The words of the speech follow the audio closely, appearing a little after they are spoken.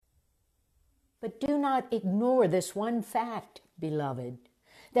But do not ignore this one fact, beloved,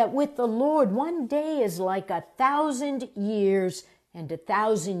 that with the Lord 1 day is like 1,000 years, and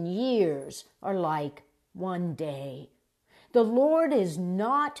 1,000 years are like 1 day. The Lord is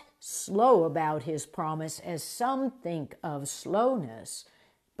not slow about his promise, as some think of slowness,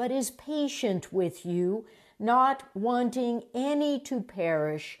 but is patient with you, not wanting any to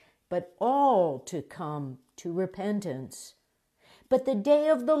perish, but all to come to repentance. But the day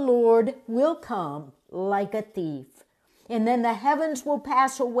of the Lord will come like a thief. And then the heavens will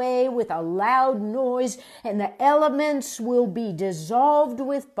pass away with a loud noise, and the elements will be dissolved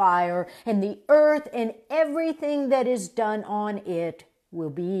with fire, and the earth and everything that is done on it will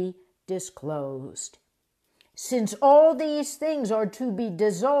be disclosed. Since all these things are to be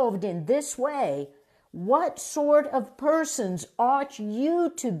dissolved in this way, what sort of persons ought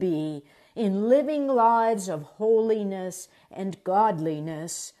you to be in living lives of holiness and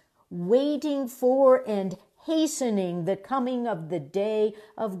godliness, waiting for and hastening the coming of the day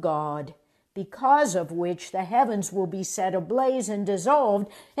of God, because of which the heavens will be set ablaze and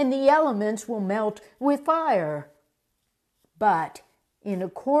dissolved, and the elements will melt with fire? But in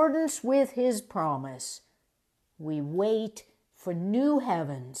accordance with his promise, we wait for new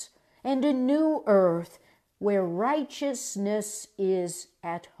heavens and a new earth where righteousness is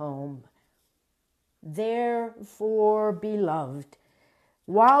at home. Therefore, beloved,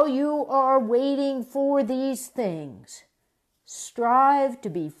 while you are waiting for these things, strive to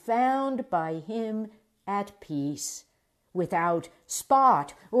be found by him at peace, without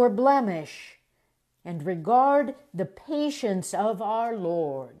spot or blemish, and regard the patience of our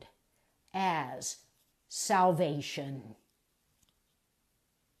Lord as salvation.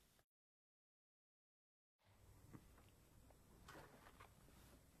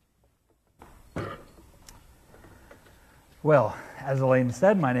 Well, as Elaine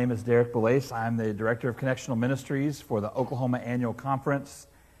said, my name is Derrek Belase. I'm the Director of Connectional Ministries for the Oklahoma Annual Conference.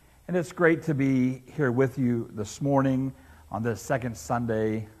 And it's great to be here with you this morning on this second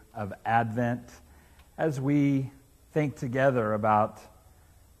Sunday of Advent as we think together about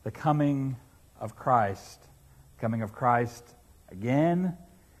the coming of Christ again,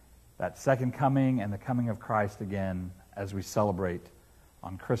 that second coming, and the coming of Christ again as we celebrate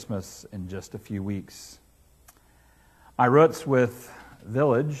on Christmas in just a few weeks. My roots with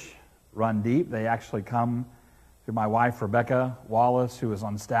Village run deep. They actually come through my wife, Rebecca Wallace, who was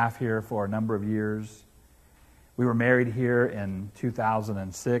on staff here for a number of years. We were married here in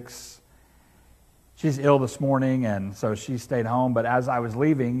 2006. She's ill this morning, and so she stayed home. But as I was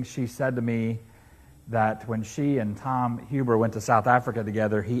leaving, she said to me that when she and Tom Huber went to South Africa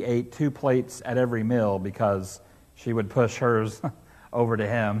together, he ate 2 plates at every meal because she would push hers over to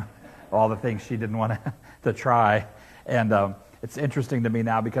him, all the things she didn't want to try. And it's interesting to me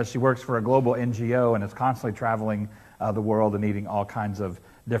now because she works for a global NGO and is constantly traveling the world and eating all kinds of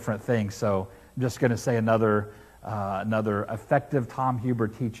different things. So I'm just going to say another effective Tom Huber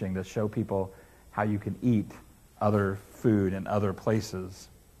teaching to show people how you can eat other food in other places.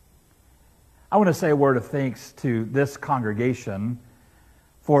 I want to say a word of thanks to this congregation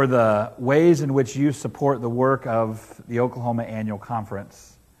for the ways in which you support the work of the Oklahoma Annual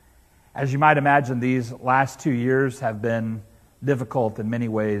Conference. As you might imagine, these last 2 years have been difficult in many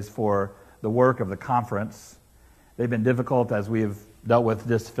ways for the work of the conference. They've been difficult as we have dealt with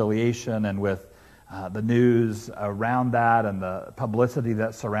disaffiliation and with the news around that and the publicity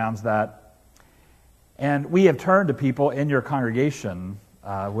that surrounds that. And we have turned to people in your congregation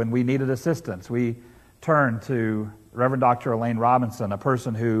when we needed assistance. We turned to Reverend Dr. Elaine Robinson, a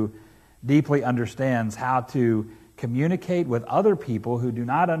person who deeply understands how to communicate with other people who do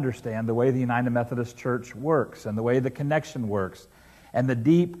not understand the way the United Methodist Church works and the way the connection works and the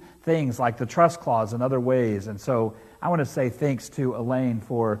deep things like the trust clause and other ways. And so I want to say thanks to Elaine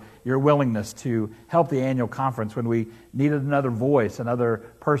for your willingness to help the annual conference when we needed another voice, another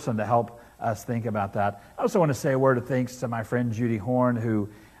person to help us think about that. I also want to say a word of thanks to my friend Judy Horn, who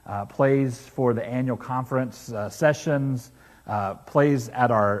plays for the annual conference sessions, plays at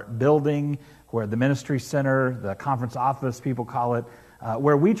our building, where the ministry center, the conference office, people call it,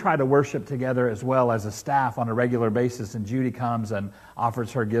 where we try to worship together as well as a staff on a regular basis. And Judy comes and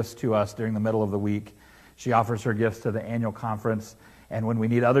offers her gifts to us during the middle of the week. She offers her gifts to the annual conference. And when we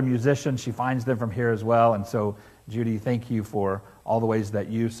need other musicians, she finds them from here as well. And so, Judy, thank you for all the ways that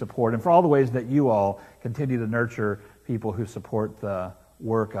you support and for all the ways that you all continue to nurture people who support the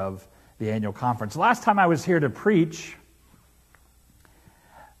work of the annual conference. Last time I was here to preach,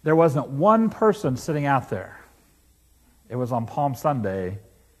 there wasn't one person sitting out there. It was on Palm Sunday,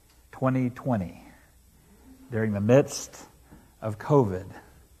 2020, during the midst of COVID.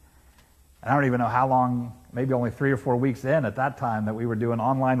 And I don't even know how long, maybe only 3 or 4 weeks in at that time, that we were doing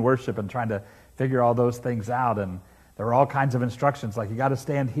online worship and trying to figure all those things out. And there were all kinds of instructions, like you got to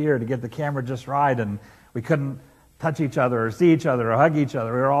stand here to get the camera just right, and we couldn't touch each other or see each other or hug each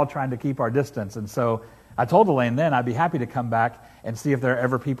other. We were all trying to keep our distance. And so I told Elaine then I'd be happy to come back and see if there are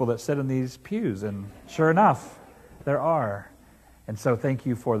ever people that sit in these pews. And sure enough, there are. And so thank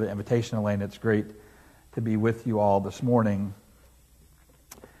you for the invitation, Elaine. It's great to be with you all this morning.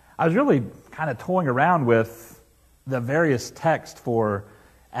 I was really kind of toying around with the various texts for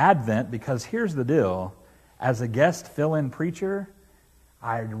Advent, because here's the deal. As a guest fill-in preacher,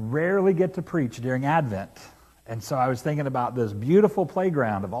 I rarely get to preach during Advent. And so I was thinking about this beautiful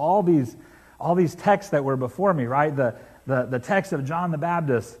playground of all these texts that were before me, right? The text of John the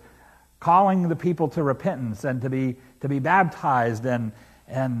Baptist calling the people to repentance and to be baptized, and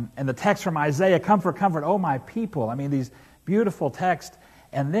the text from Isaiah, comfort, comfort, oh my people. I mean, these beautiful texts.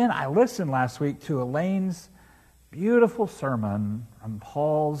 And then I listened last week to Elaine's beautiful sermon on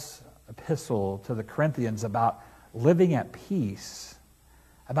Paul's epistle to the Corinthians about living at peace,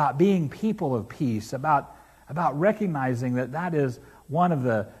 about being people of peace, about recognizing that is one of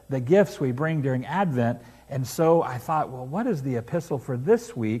the gifts we bring during Advent. And so I thought, well, what is the epistle for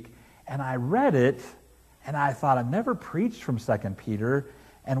this week? And I read it, and I thought, I've never preached from 2 Peter,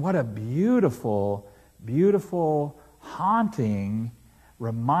 and what a beautiful, beautiful, haunting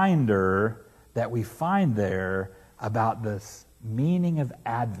reminder that we find there about this meaning of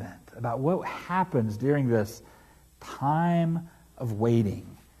Advent, about what happens during this time of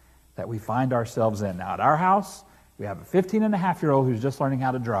waiting that we find ourselves in. Now, at our house, we have a 15-and-a-half-year-old who's just learning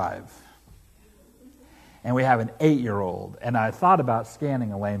how to drive. And we have an 8-year-old. And I thought about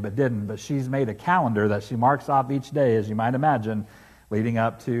scanning Elaine, but didn't. But she's made a calendar that she marks off each day, as you might imagine, leading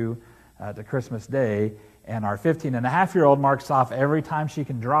up to Christmas Day. And our 15-and-a-half-year-old marks off every time she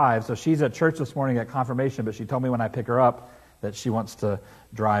can drive. So she's at church this morning at confirmation, but she told me when I pick her up that she wants to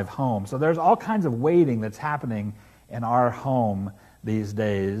drive home. So there's all kinds of waiting that's happening in our home these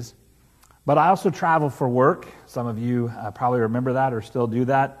days. But I also travel for work. Some of you probably remember that or still do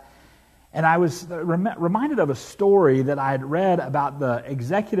that. And I was reminded of a story that I had read about the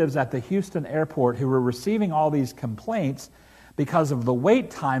executives at the Houston airport who were receiving all these complaints because of the wait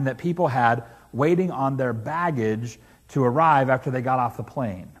time that people had waiting on their baggage to arrive after they got off the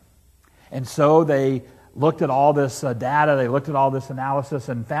plane. And so they looked at all this data, they looked at all this analysis,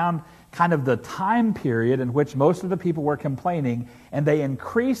 and found kind of the time period in which most of the people were complaining, and they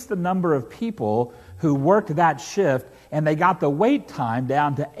increased the number of people who worked that shift, and they got the wait time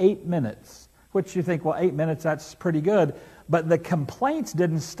down to 8 minutes, which you think, well, 8 minutes, that's pretty good. But the complaints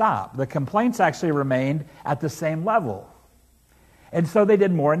didn't stop. The complaints actually remained at the same level. And so they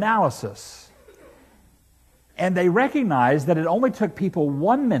did more analysis. And they recognized that it only took people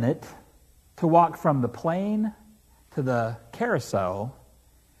 1 minute to walk from the plane to the carousel,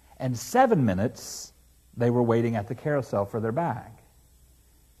 and 7 minutes they were waiting at the carousel for their bag.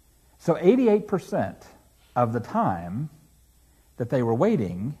 So 88% of the time that they were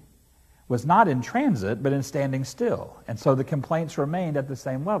waiting was not in transit, but in standing still. And so the complaints remained at the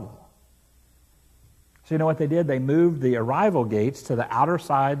same level. So you know what they did? They moved the arrival gates to the outer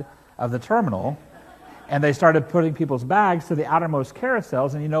side of the terminal, and they started putting people's bags to the outermost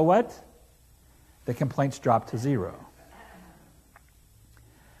carousels, and you know what? The complaints dropped to 0.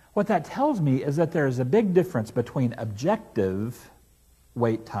 What that tells me is that there is a big difference between objective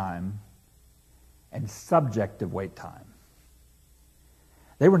wait time and subjective wait time.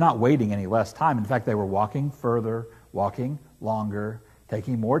 They were not waiting any less time. In fact, they were walking further, walking longer,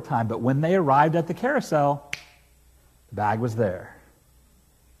 taking more time. But when they arrived at the carousel, the bag was there.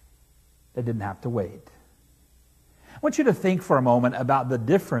 They didn't have to wait. I want you to think for a moment about the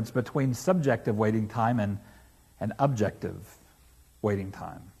difference between subjective waiting time and objective waiting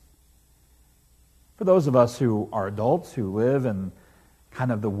time. For those of us who are adults, who live in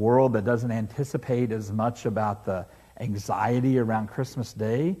kind of the world that doesn't anticipate as much about the anxiety around Christmas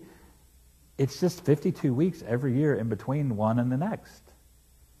Day, it's just 52 weeks every year in between one and the next.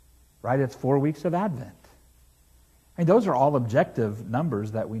 Right? It's 4 weeks of Advent. I mean, those are all objective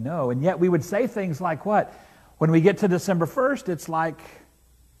numbers that we know, and yet we would say things like what? When we get to December 1st, it's like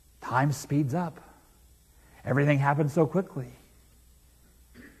time speeds up. Everything happens so quickly.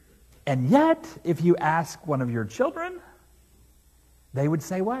 And yet, if you ask one of your children, they would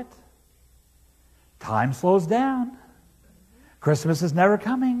say what? Time slows down. Christmas is never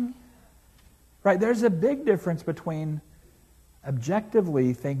coming. Right? There's a big difference between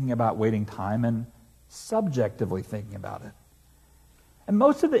objectively thinking about waiting time and subjectively thinking about it. And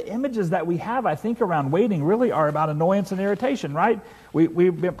most of the images that we have, I think, around waiting really are about annoyance and irritation, right?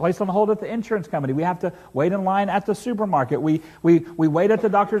 We've been placed on hold at the insurance company. We have to wait in line at the supermarket. We wait at the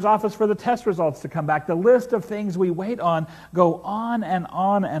doctor's office for the test results to come back. The list of things we wait on go on and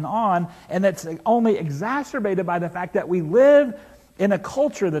on and on, and that's only exacerbated by the fact that we live in a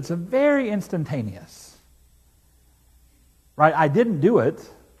culture that's very instantaneous. Right? I didn't do it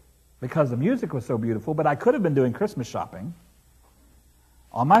because the music was so beautiful, but I could have been doing Christmas shopping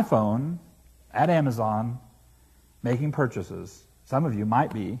on my phone, at Amazon, making purchases. Some of you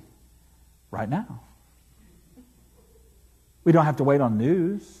might be right now. We don't have to wait on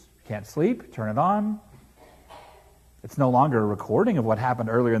news. Can't sleep, turn it on. It's no longer a recording of what happened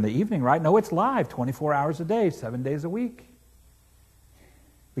earlier in the evening, right? No, it's live, 24 hours a day, 7 days a week.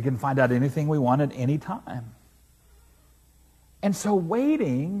 We can find out anything we want at any time. And so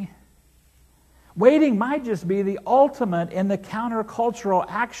waiting might just be the ultimate in the countercultural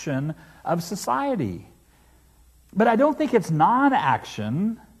action of society. But I don't think it's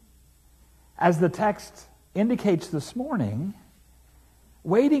non-action, as the text indicates this morning.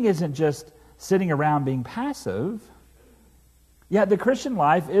 Waiting isn't just sitting around being passive. Yet the Christian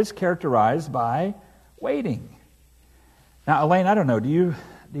life is characterized by waiting. Now, Elaine, I don't know, do you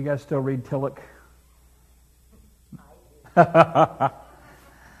guys still read Tillich?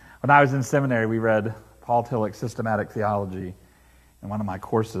 When I was in seminary, we read Paul Tillich's Systematic Theology in one of my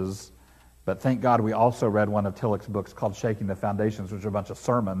courses. But thank God we also read one of Tillich's books called Shaking the Foundations, which are a bunch of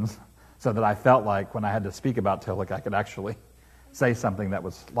sermons, so that I felt like when I had to speak about Tillich, I could actually say something that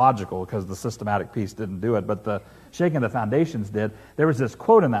was logical, because the systematic piece didn't do it, but the Shaking the Foundations did. There was this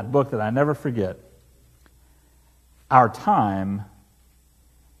quote in that book that I never forget. Our time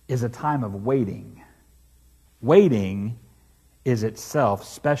is a time of waiting. Waiting is itself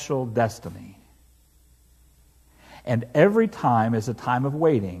special destiny. And every time is a time of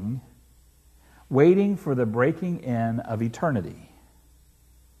waiting for the breaking in of eternity.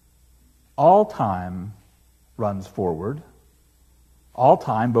 All time runs forward. All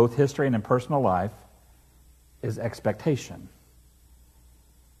time, both history and in personal life, is expectation.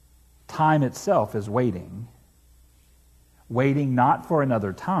 Time itself is waiting not for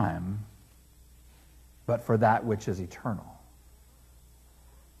another time, but for that which is eternal.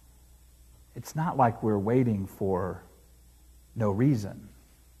 It's not like we're waiting for no reason.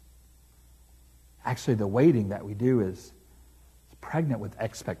 Actually, the waiting that we do is pregnant with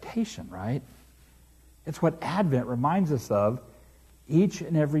expectation, right? It's what Advent reminds us of each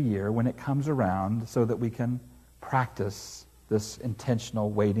and every year when it comes around, so that we can practice this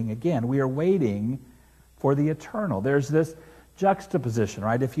intentional waiting again. We are waiting for the eternal. There's this juxtaposition,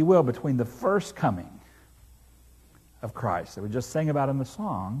 right, if you will, between the first coming of Christ that we just sang about in the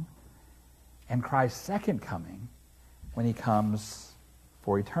song, and Christ's second coming when he comes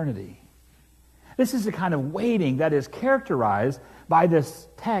for eternity. This is the kind of waiting that is characterized by this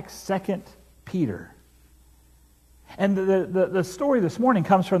text, 2 Peter. And the story this morning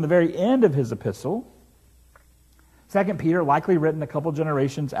comes from the very end of his epistle. 2 Peter, likely written a couple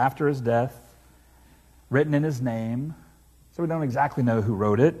generations after his death, written in his name, so we don't exactly know who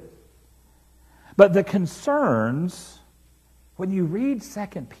wrote it. But the concerns, when you read 2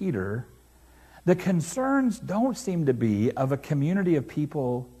 Peter, the concerns don't seem to be of a community of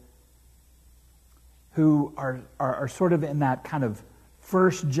people who are sort of in that kind of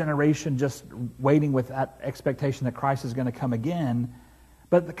first generation, just waiting with that expectation that Christ is going to come again,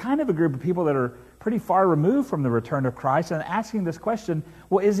 but the kind of a group of people that are pretty far removed from the return of Christ and asking this question,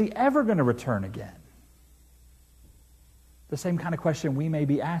 well, is he ever going to return again? The same kind of question we may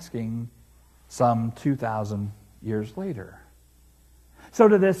be asking some 2,000 years later. So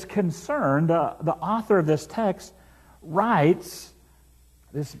to this concern, the author of this text writes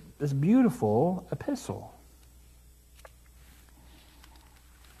this beautiful epistle.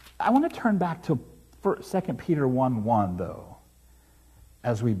 I want to turn back to 2 Peter 1:1, though,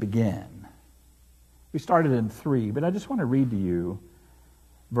 as we begin. We started in 3, but I just want to read to you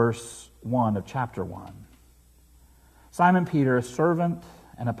verse 1 of chapter 1. Simon Peter, a servant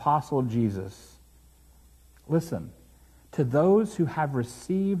and apostle of Jesus, listen, to those who have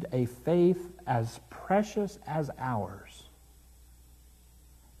received a faith as precious as ours,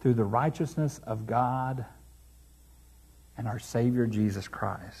 through the righteousness of God and our Savior Jesus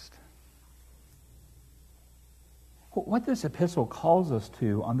Christ. What this epistle calls us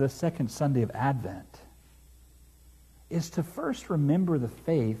to on this second Sunday of Advent is to first remember the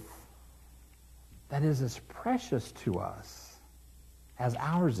faith that is as precious to us as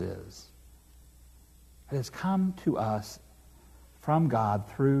ours is, that has come to us from God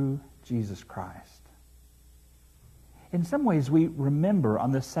through Jesus Christ. in some ways we remember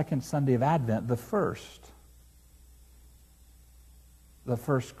on this second Sunday of Advent the first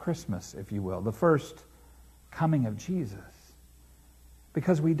Christmas, if you will, the first coming of Jesus.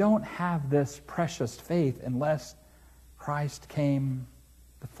 Because we don't have this precious faith unless Christ came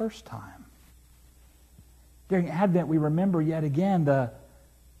the first time. During Advent, we remember yet again the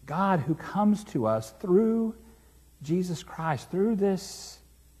God who comes to us through Jesus Christ, through this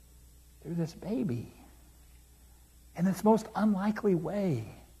baby, in this most unlikely way.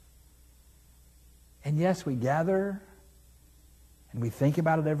 And yes, we gather and we think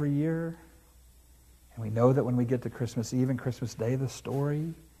about it every year. And we know that when we get to Christmas Eve and Christmas Day, the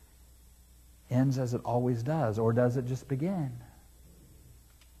story ends as it always does. Or does it just begin?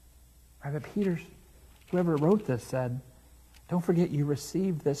 Right, but Peter, whoever wrote this, said, don't forget you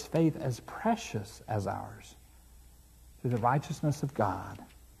received this faith as precious as ours through the righteousness of God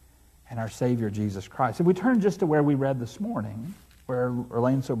and our Savior Jesus Christ. If we turn just to where we read this morning, where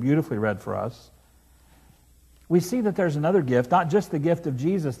Elaine so beautifully read for us, we see that there's another gift, not just the gift of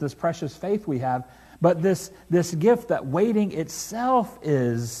Jesus, this precious faith we have, but this gift that waiting itself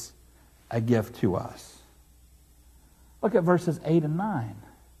is a gift to us. Look at verses 8 and 9.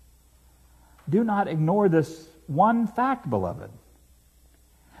 Do not ignore this one fact, beloved,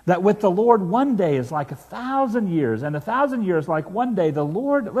 that with the Lord 1 day is like 1,000 years, and 1,000 years like 1 day. The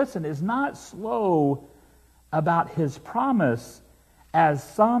Lord, listen, is not slow about His promise, as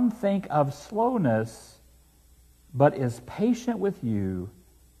some think of slowness, but is patient with you,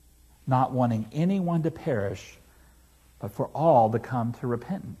 not wanting anyone to perish, but for all to come to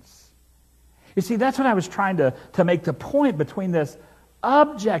repentance. You see, that's what I was trying to make the point between this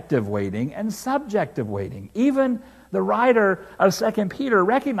objective waiting and subjective waiting. Even the writer of 2 Peter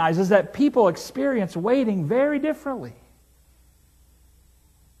recognizes that people experience waiting very differently.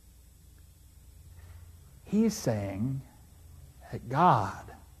 He's saying that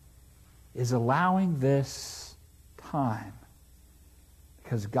God is allowing this time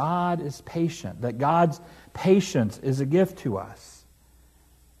because God is patient, that God's patience is a gift to us.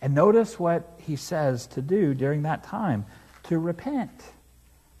 And notice what He says to do during that time: to repent,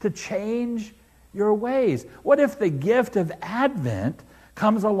 to change your ways. What if the gift of Advent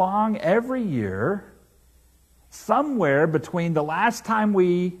comes along every year, somewhere between the last time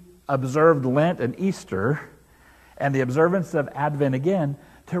we observed Lent and Easter and the observance of Advent again,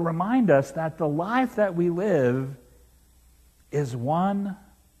 to remind us that the life that we live is one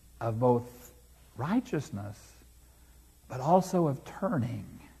of both righteousness, but also of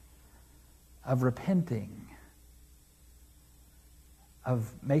turning, of repenting, of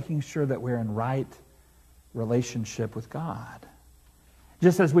making sure that we're in right relationship with God.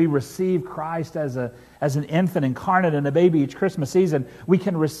 Just as we receive Christ as an infant incarnate and a baby each Christmas season, we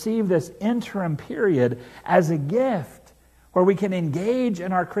can receive this interim period as a gift where we can engage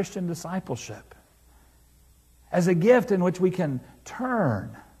in our Christian discipleship, as a gift in which we can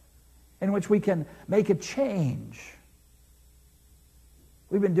turn, in which we can make a change.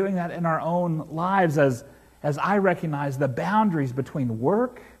 We've been doing that in our own lives as I recognize the boundaries between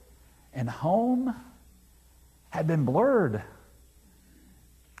work and home had been blurred.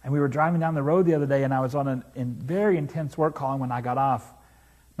 And we were driving down the road the other day, and I was on a very intense work call, and when I got off,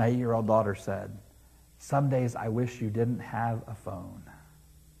 my 8-year-old daughter said, "Some days I wish you didn't have a phone."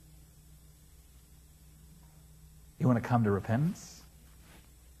 You want to come to repentance?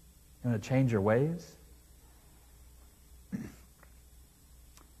 You want to change your ways?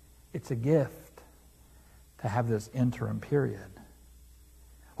 It's a gift to have this interim period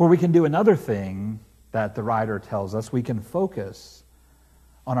where we can do another thing that the writer tells us. We can focus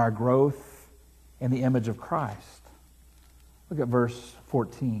on our growth in the image of Christ. Look at verse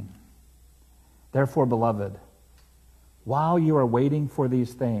 14. Therefore, beloved, while you are waiting for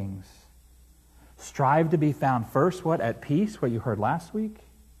these things, strive to be found first, what? At peace, what you heard last week,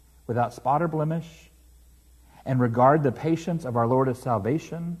 without spot or blemish, and regard the patience of our Lord as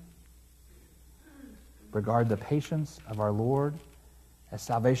salvation. Regard the patience of our Lord as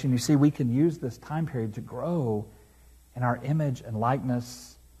salvation. You see, we can use this time period to grow in our image and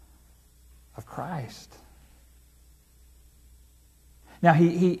likeness of Christ. Now,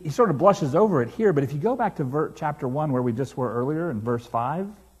 he sort of blushes over it here, but if you go back to chapter 1 where we just were earlier in verse 5,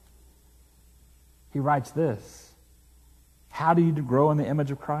 he writes this: how do you grow in the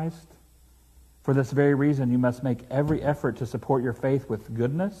image of Christ? For this very reason, you must make every effort to support your faith with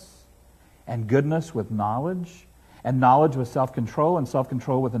goodness, and goodness with knowledge, and knowledge with self-control, and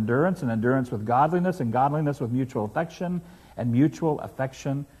self-control with endurance, and endurance with godliness, and godliness with mutual affection, and mutual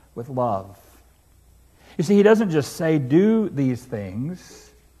affection with love. You see, he doesn't just say, do these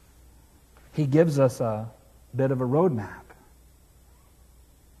things. He gives us a bit of a roadmap.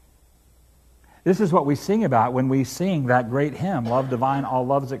 This is what we sing about when we sing that great hymn, Love Divine, All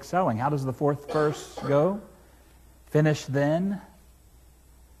Loves Excelling. How does the fourth verse go? Finish then,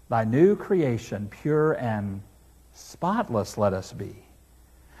 thy new creation, pure and spotless let us be.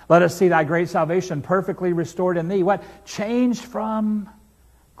 Let us see thy great salvation perfectly restored in thee. What? Changed from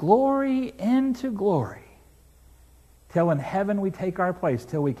glory into glory, till in heaven we take our place,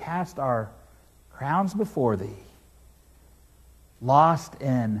 till we cast our crowns before thee, lost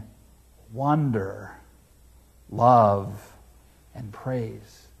in wonder, love, and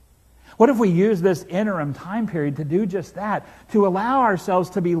praise. What if we use this interim time period to do just that, to allow ourselves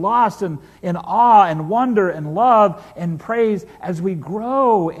to be lost in awe and wonder and love and praise as we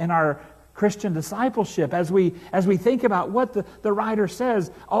grow in our Christian discipleship, as we think about what the writer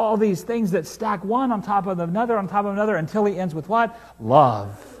says, all these things that stack one on top of another until he ends with what?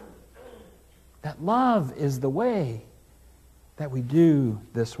 Love. That love is the way that we do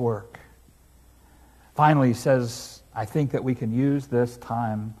this work. Finally, he says, I think that we can use this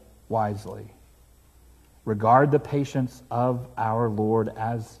time wisely. Regard the patience of our Lord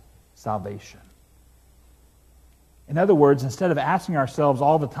as salvation. In other words, instead of asking ourselves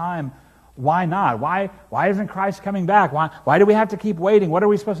all the time, why not? Why isn't Christ coming back? Why do we have to keep waiting? What are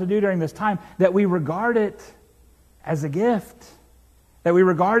we supposed to do during this time? That we regard it as a gift. That we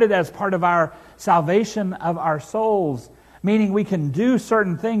regard it as part of our salvation of our souls. Meaning we can do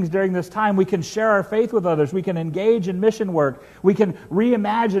certain things during this time. We can share our faith with others. We can engage in mission work. We can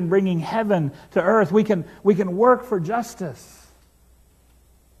reimagine bringing heaven to earth. We can work for justice.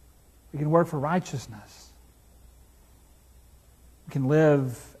 We can work for righteousness. We can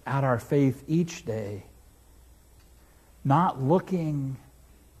live out our faith each day, not looking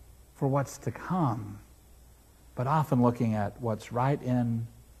for what's to come, but often looking at what's right in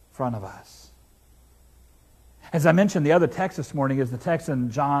front of us. As I mentioned, the other text this morning is the text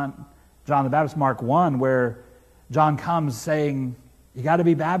in John the Baptist, Mark 1, where John comes saying, you got to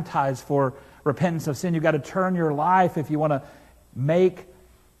be baptized for repentance of sin. You've got to turn your life if you want to make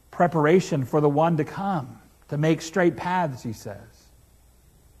preparation for the one to come, to make straight paths, he says.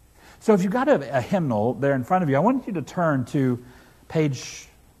 So if you've got a hymnal there in front of you, I want you to turn to page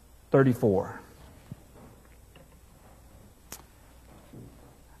 34.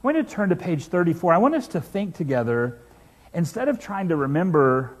 I want to turn to page 34. I want us to think together, instead of trying to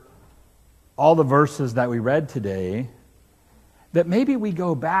remember all the verses that we read today, that maybe we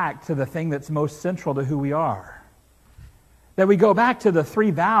go back to the thing that's most central to who we are. That we go back to the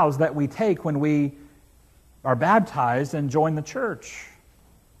 3 vows that we take when we are baptized and join the church.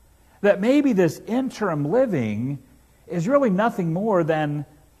 That maybe this interim living is really nothing more than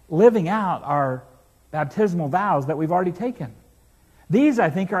living out our baptismal vows that we've already taken. These, I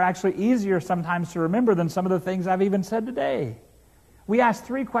think, are actually easier sometimes to remember than some of the things I've even said today. We asked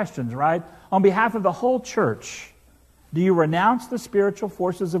 3 questions, right? On behalf of the whole church, do you renounce the spiritual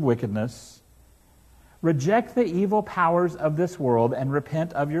forces of wickedness, reject the evil powers of this world, and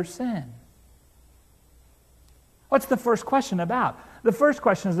repent of your sin? What's the first question about? The first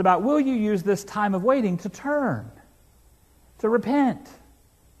question is about, will you use this time of waiting to turn, to repent,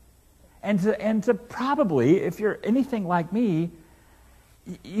 and to probably, if you're anything like me,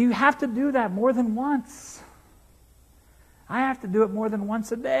 you have to do that more than once. I have to do it more than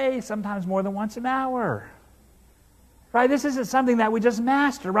once a day, sometimes more than once an hour. Right? This isn't something that we just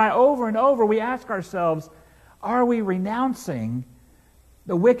master, right? Over and over we ask ourselves, are we renouncing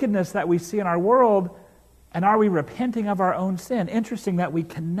the wickedness that we see in our world, and are we repenting of our own sin? Interesting that we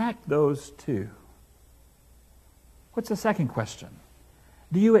connect those two. What's the second question?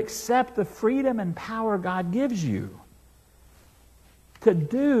 Do you accept the freedom and power God gives you to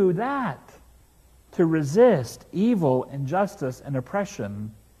do that, to resist evil, injustice, and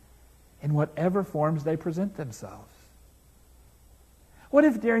oppression in whatever forms they present themselves? What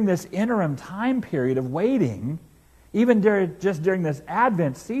if during this interim time period of waiting, even just during this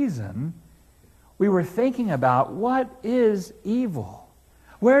Advent season, we were thinking about what is evil?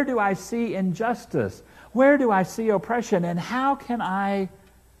 Where do I see injustice? Where do I see oppression? And how can I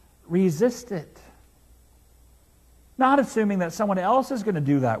resist it? Not assuming that someone else is going to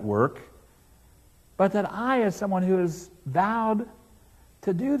do that work, but that I, as someone who has vowed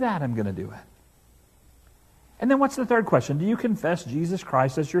to do that, am going to do it. And then what's the third question? Do you confess Jesus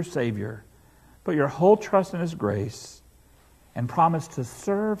Christ as your Savior, put your whole trust in His grace, and promise to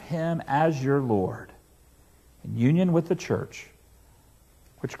serve Him as your Lord in union with the church,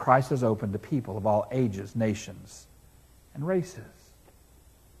 which Christ has opened to people of all ages, nations, and races?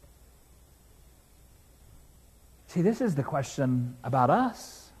 See, this is the question about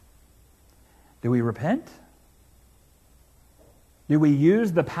us. Do we repent? Do we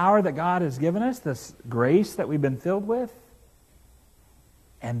use the power that God has given us, this grace that we've been filled with?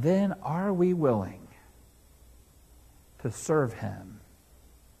 And then are we willing to serve Him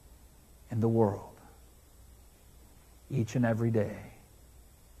in the world each and every day,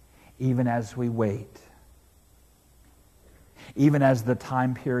 even as we wait, even as the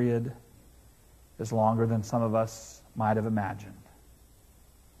time period is longer than some of us might have imagined?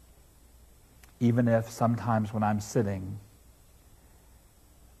 Even if sometimes when I'm sitting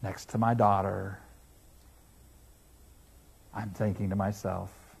next to my daughter, I'm thinking to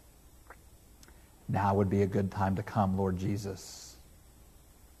myself, now would be a good time to come, Lord Jesus.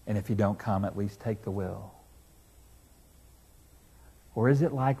 And if you don't come, at least take the will. Or is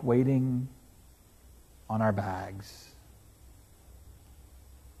it like waiting on our bags,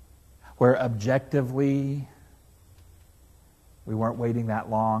 where objectively we weren't waiting that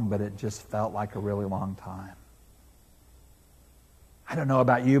long, but it just felt like a really long time? I don't know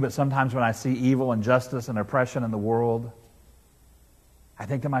about you, but sometimes when I see evil, injustice, and oppression in the world, I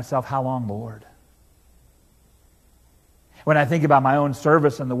think to myself, how long, Lord? When I think about my own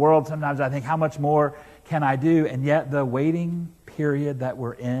service in the world, sometimes I think, how much more can I do? And yet the waiting period that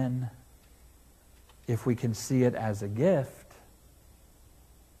we're in, if we can see it as a gift,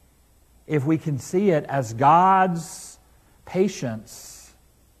 if we can see it as God's patience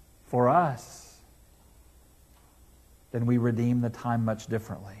for us, then we redeem the time much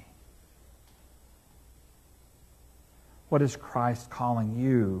differently. What is Christ calling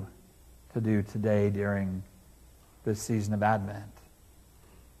you to do today during this season of Advent?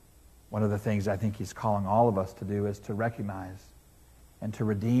 One of the things I think He's calling all of us to do is to recognize and to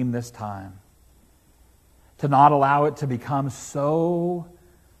redeem this time, to not allow it to become so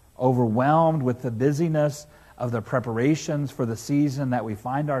overwhelmed with the busyness of the preparations for the season that we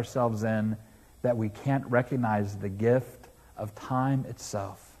find ourselves in that we can't recognize the gift of time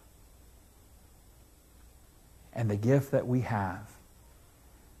itself and the gift that we have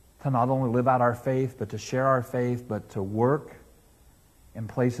to not only live out our faith, but to share our faith, but to work in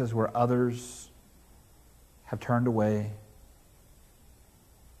places where others have turned away,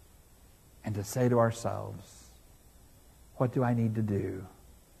 and to say to ourselves, what do I need to do?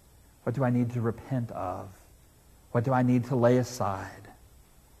 What do I need to repent of? What do I need to lay aside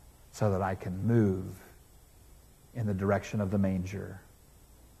so that I can move in the direction of the manger,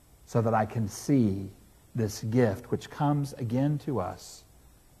 so that I can see this gift which comes again to us,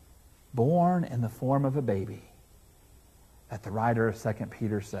 born in the form of a baby, that the writer of 2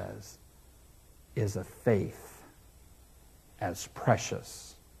 Peter says is a faith as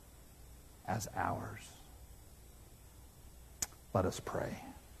precious as ours. Let us pray.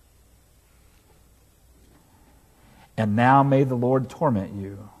 And now may the Lord torment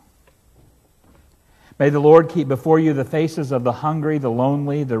you. May the Lord keep before you the faces of the hungry, the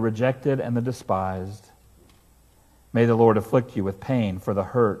lonely, the rejected, and the despised. May the Lord afflict you with pain for the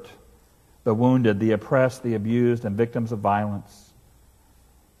hurt, the wounded, the oppressed, the abused, and victims of violence.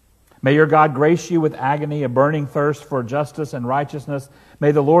 May your God grace you with agony, a burning thirst for justice and righteousness.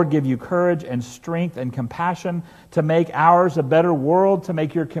 May the Lord give you courage and strength and compassion to make ours a better world, to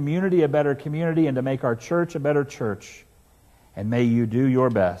make your community a better community, and to make our church a better church. And may you do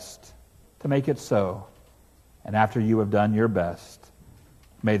your best to make it so. And after you have done your best,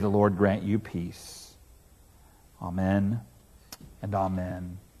 may the Lord grant you peace. Amen and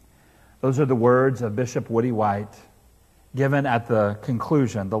amen. Those are the words of Bishop Woody White, given at the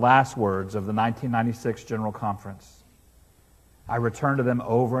conclusion, the last words of the 1996 General Conference. I return to them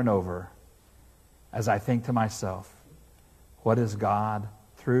over and over as I think to myself, what is God,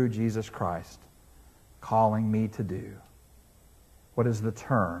 through Jesus Christ, calling me to do? What is the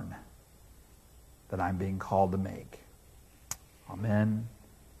turn that I'm being called to make? Amen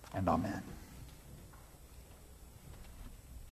and amen.